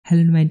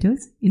Hello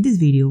inventors, in this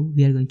video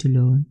we are going to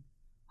learn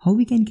how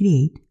we can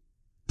create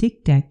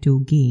Tic Tac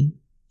game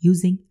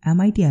using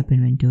MIT App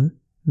Inventor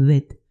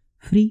with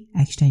free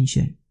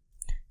extension.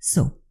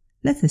 So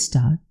let's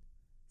start.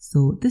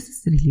 So this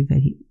is really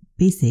very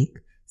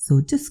basic.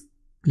 So just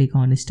click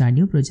on start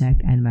new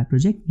project and my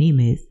project name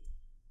is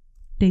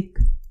Tic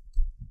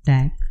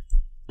Tac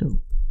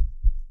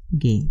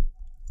game.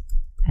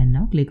 And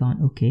now click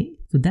on OK.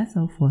 So that's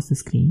our first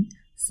screen.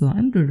 So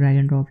I'm going to drag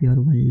and drop your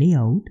one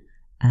layout,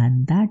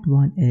 and that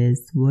one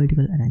is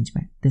vertical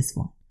arrangement, this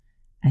one,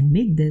 and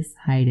make this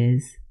height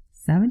is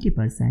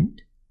 70%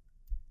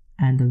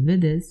 and the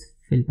width is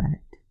fill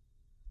parent,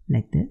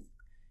 like this.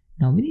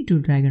 Now we need to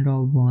drag and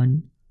drop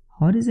one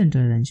horizontal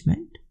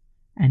arrangement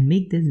and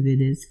make this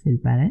width is fill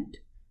parent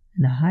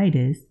and the height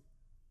is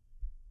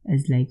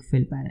like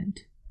fill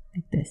parent,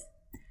 like this.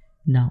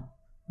 Now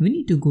we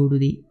need to go to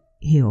the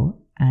here,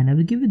 and I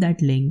will give you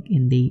that link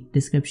in the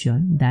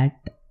description.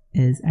 That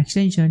is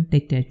extension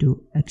Tic Tac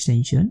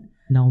extension.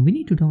 Now we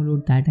need to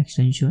download that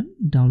extension.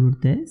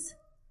 Download this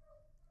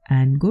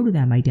and go to the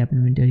MIT App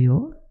Inventor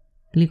here.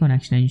 Click on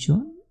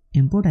extension,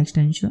 import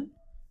extension,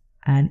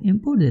 and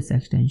import this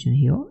extension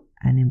here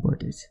and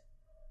import it.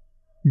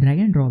 Drag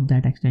and drop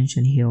that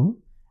extension here,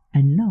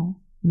 and now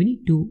we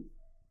need to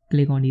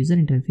click on user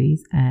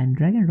interface and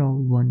drag and drop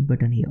one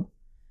button here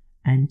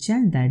and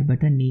change that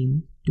button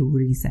name to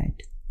reset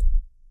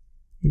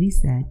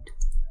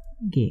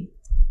game,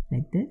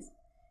 like this.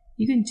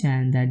 You can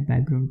change that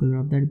background color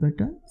of that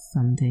button,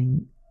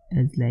 something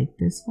is like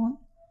this one,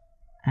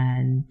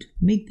 and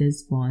make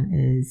this one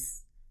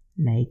is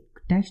like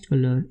text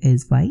color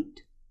is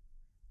white.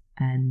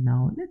 And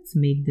now let's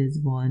make this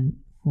one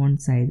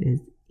font size is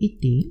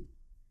 18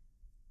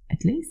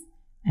 at least,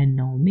 and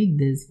now make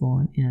this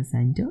one in a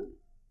center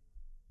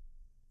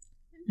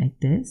like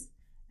this.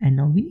 And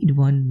now we need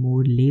one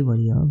more label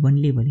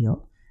here,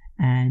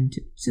 and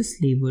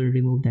just label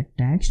remove that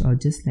text, or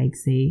just like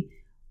say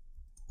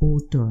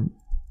autumn,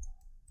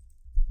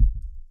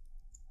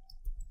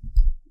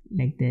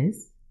 like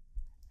this.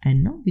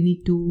 And now we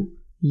need to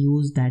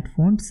use that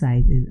font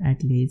size is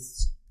at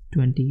least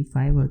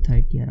 25 or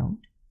 30 around.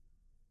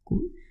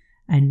 Cool.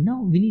 And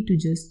now we need to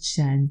just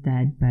change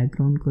that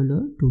background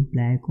color to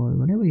black or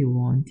whatever you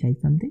want, like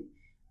something,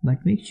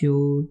 but make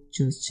sure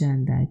just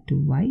change that to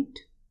white.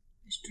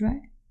 Let's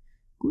try.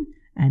 Cool.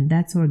 And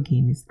that's our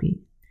game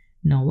screen.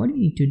 Now what we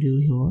need to do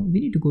here,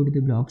 we need to go to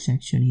the block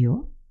section here,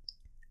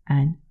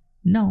 and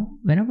now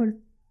whenever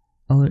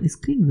our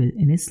screen will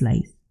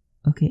initialize,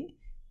 okay,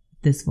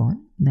 this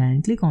one,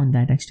 then click on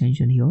that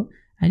extension here,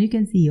 and you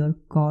can see here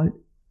call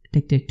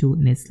Tic Tac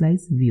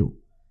initialize view,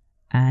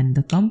 and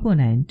the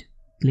component,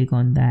 click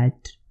on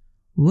that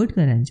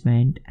vertical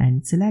arrangement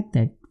and select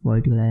that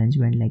vertical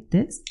arrangement like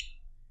this.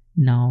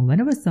 Now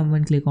whenever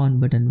someone click on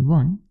button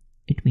 1,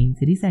 it means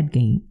reset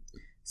game.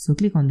 So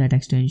click on that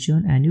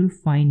extension and you'll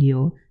find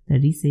here the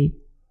reset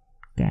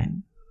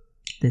game,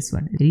 this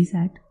one,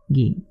 reset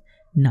game.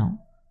 Now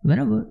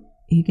whenever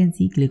you can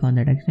see, click on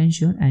that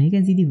extension and you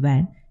can see the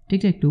when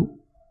Tic Tac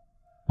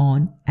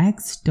on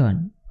X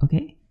turn.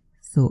 Okay,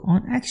 so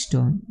on X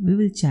turn we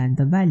will change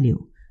the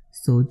value.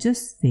 So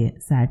just say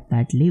set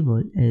that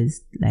label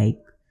is like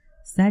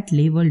set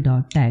label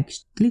dot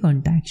text. Click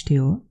on text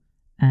here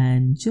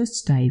and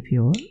just type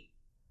here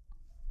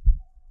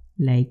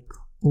like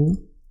O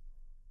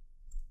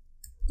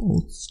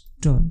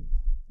turn,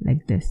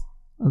 like this.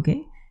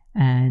 Okay,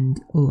 and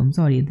oh, I'm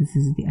sorry, this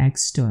is the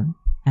X turn.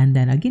 And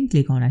then again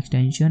click on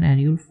extension and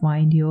you'll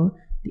find here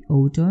the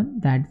O turn,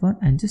 that one,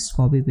 and just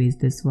copy paste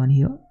this one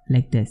here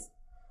like this.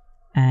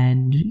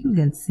 And you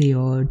can say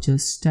or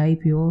just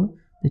type here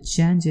to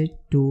change it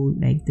to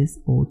like this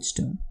O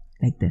turn,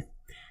 like this.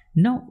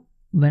 Now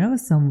whenever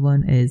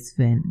someone is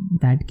win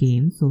that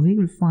game, so he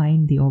will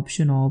find the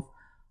option of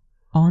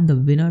on the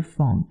winner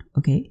font.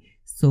 Okay,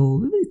 so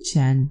we will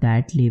change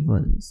that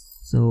label.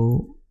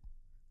 So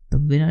the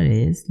winner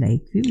is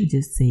like, we will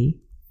just say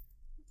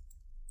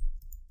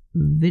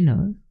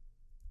winner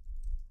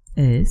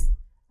is,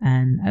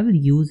 and I will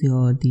use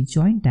here the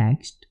join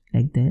text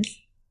like this.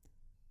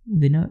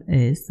 Winner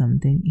is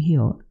something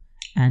here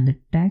and the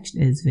text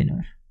is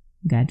winner,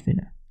 get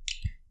winner.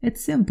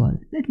 It's simple.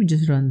 Let me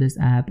just run this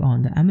app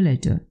on the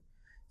emulator.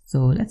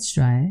 So let's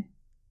try.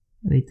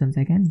 Wait some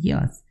second.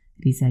 Yes,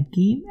 reset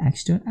game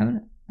extern.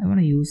 I want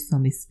to use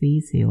some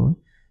space here,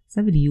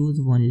 so I will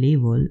use one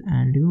label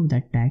and remove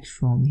that text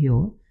from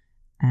here,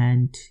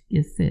 and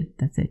yes,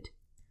 that's it.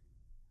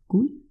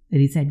 Cool.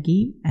 Reset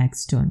game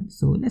X turn.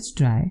 So let's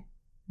try.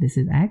 This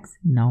is X,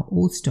 now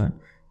O turn.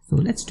 So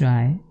let's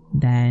try.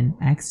 Then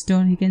X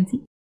turn, you can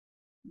see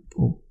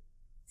O.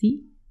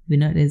 See,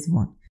 winner is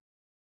 1.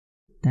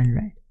 Then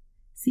right.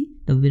 See,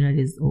 the winner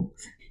is O.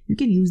 You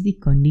can use the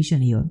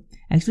condition here.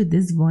 Actually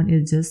this one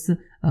is just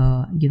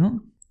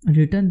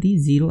return the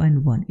 0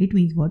 and 1. It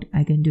means what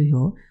I can do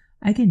here,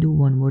 I can do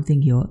one more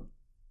thing here.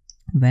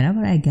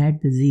 Whenever I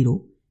get the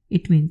 0,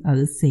 it means I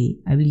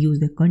will use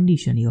the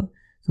condition here.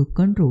 So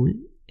control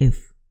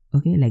if,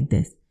 okay, like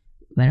this.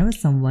 Whenever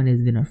someone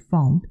is winner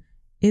found,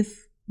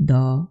 if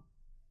the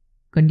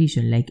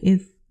condition, like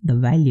if the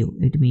value,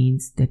 it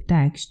means the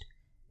text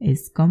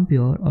is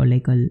compare or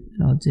like a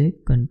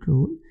logic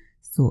control.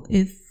 So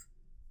if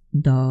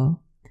the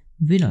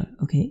winner,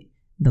 okay,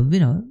 the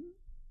winner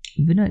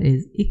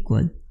is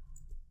equal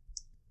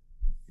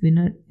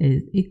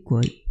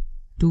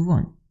to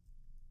 1,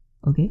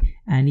 okay,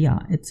 and yeah,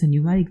 it's a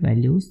numeric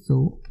value,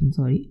 so I'm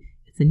sorry,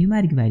 it's a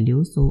numeric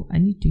value, so I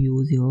need to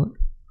use your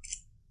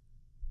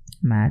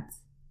maths.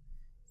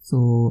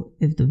 So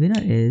if the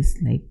winner is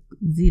like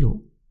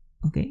 0,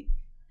 okay,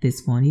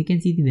 this one, you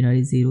can see the winner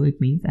is 0, it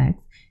means X.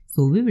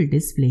 So we will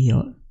display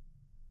here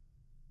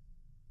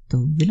the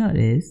winner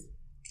is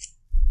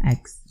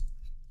X,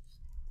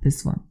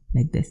 this one,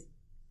 like this.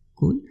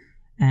 Cool.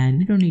 And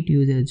we don't need to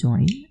use a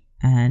join.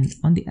 And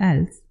on the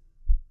else,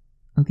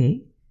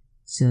 okay,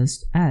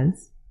 just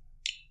else,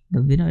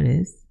 the winner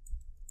is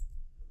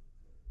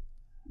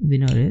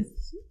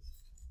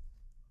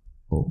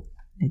O,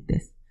 like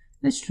this.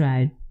 Let's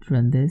try to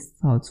run this,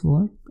 how it's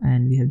work,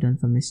 and we have done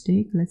some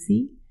mistake. Let's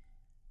see,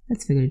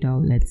 let's figure it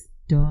out. Let's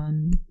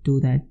do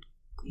that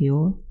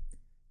here,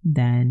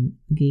 then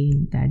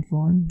again that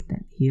one,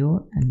 then here,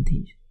 and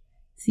here.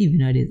 See,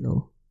 winner is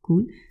O.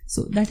 Cool.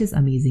 So that is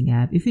amazing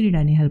app. If you need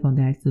any help on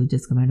that, so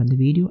just comment on the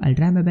video. I'll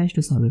try my best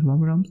to solve your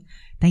problems.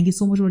 Thank you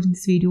so much for watching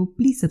this video.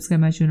 Please subscribe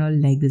my channel,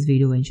 like this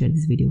video, and share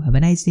this video. Have a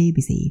nice day.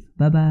 Be safe.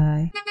 Bye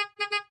bye.